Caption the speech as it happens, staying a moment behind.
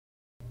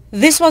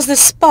This was the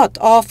spot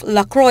off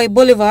LaCroix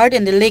Boulevard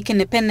in the Lake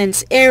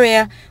Independence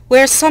area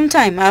where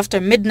sometime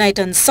after midnight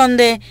on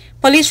Sunday,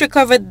 police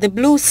recovered the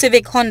blue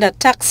Civic Honda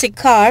taxi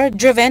car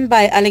driven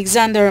by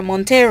Alexander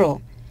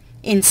Montero.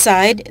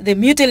 Inside, the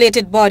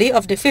mutilated body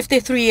of the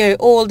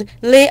 53-year-old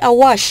lay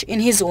awash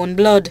in his own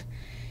blood.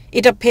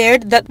 It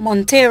appeared that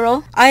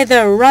Montero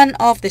either ran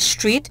off the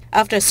street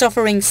after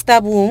suffering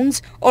stab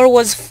wounds or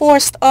was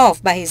forced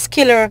off by his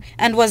killer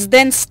and was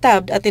then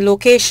stabbed at the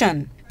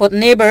location. But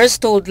neighbors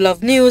told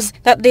Love News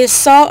that they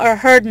saw or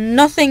heard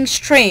nothing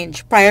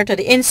strange prior to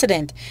the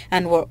incident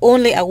and were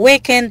only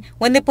awakened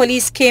when the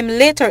police came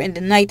later in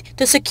the night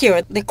to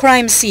secure the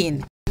crime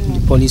scene.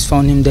 The police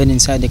found him dead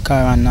inside the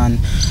car, and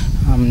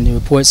the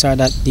reports are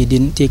that they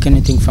didn't take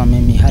anything from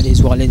him. He had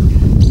his wallet,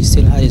 he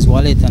still had his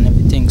wallet and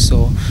everything,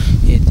 so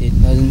it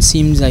doesn't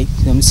seem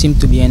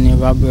to be any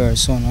robbery or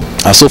so. No?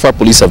 So far,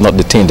 police have not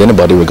detained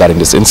anybody regarding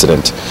this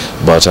incident,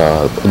 but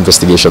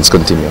investigations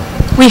continue.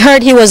 We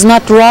heard he was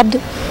not robbed.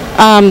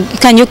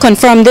 Can you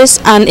confirm this?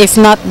 And if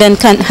not, then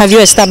have you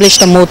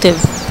established a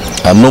motive?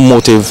 No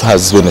motive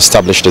has been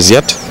established as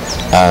yet,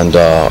 and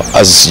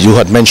as you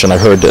had mentioned, I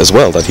heard as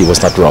well that he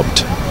was not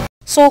robbed.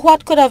 So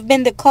what could have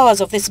been the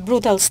cause of this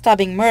brutal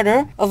stabbing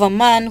murder of a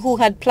man who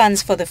had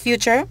plans for the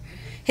future?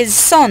 His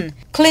son,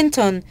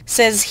 Clinton,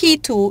 says he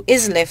too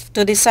is left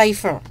to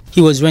decipher.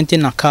 He was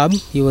renting a cab,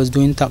 he was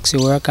doing taxi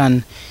work,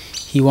 and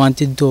he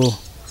wanted to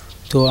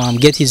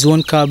get his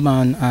own cab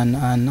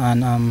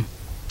and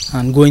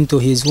go into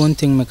his own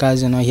thing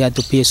because he had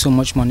to pay so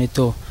much money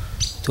to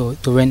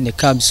rent the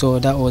cab. So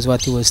that was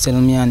what he was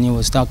telling me, and he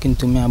was talking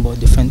to me about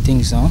different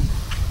things.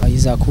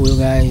 He's a cool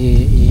guy.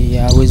 He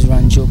always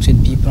runs jokes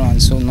with people,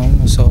 and so no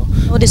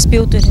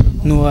dispute with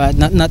him? No,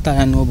 not that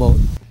I know about.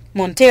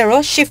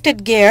 Montero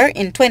shifted gear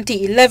in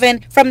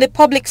 2011 from the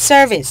public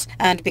service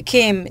and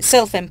became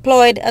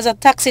self-employed as a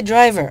taxi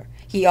driver.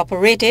 He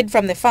operated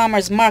from the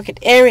farmers market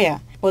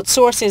area, but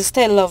sources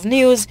tell Love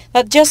News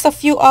that just a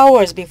few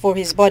hours before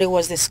his body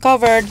was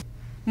discovered,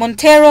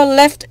 Montero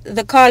left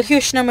the Carl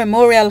Huchner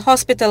Memorial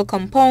Hospital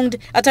compound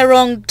at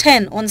around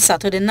 10 on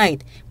Saturday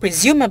night,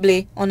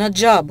 presumably on a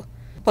job.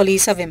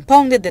 Police have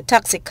impounded the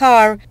taxi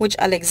car which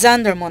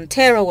Alexander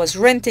Montero was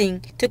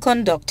renting to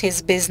conduct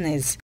his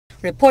business.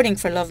 Reporting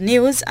for Love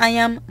News, I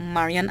am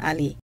Marian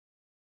Ali.